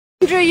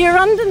Andrew, you're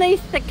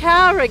underneath the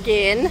car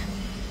again.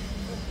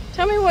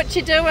 Tell me what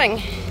you're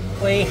doing.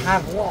 We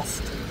have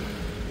lost,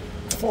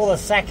 for the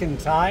second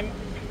time,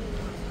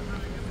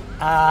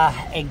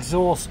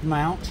 exhaust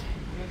mount.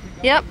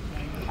 Yep.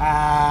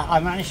 I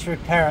managed to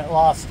repair it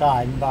last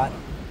time, but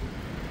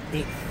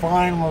it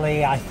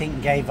finally, I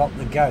think, gave up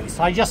the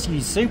ghost. I just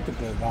used super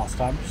glue last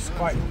time, which is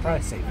quite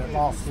impressive. It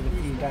lasted a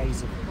few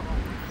days of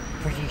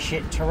pretty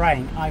shit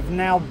terrain. I've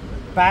now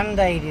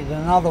band-aided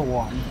another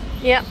one.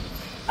 Yep.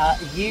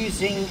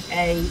 Using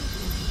a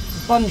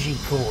bungee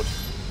cord.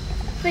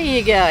 There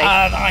you go.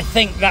 And I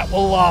think that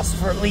will last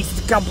for at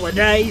least a couple of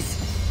days.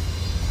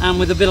 And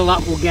with a bit of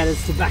luck, will get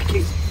us to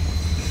backing.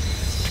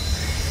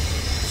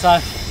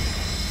 So,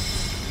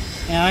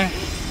 you know,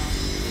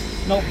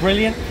 not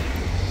brilliant,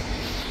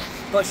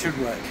 but should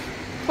work.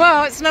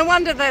 Well, it's no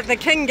wonder that the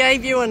King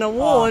gave you an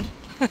award.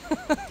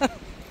 Oh.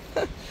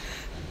 Oh.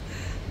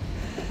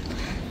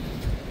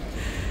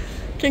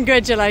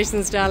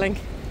 Congratulations, darling.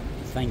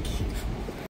 Thank you.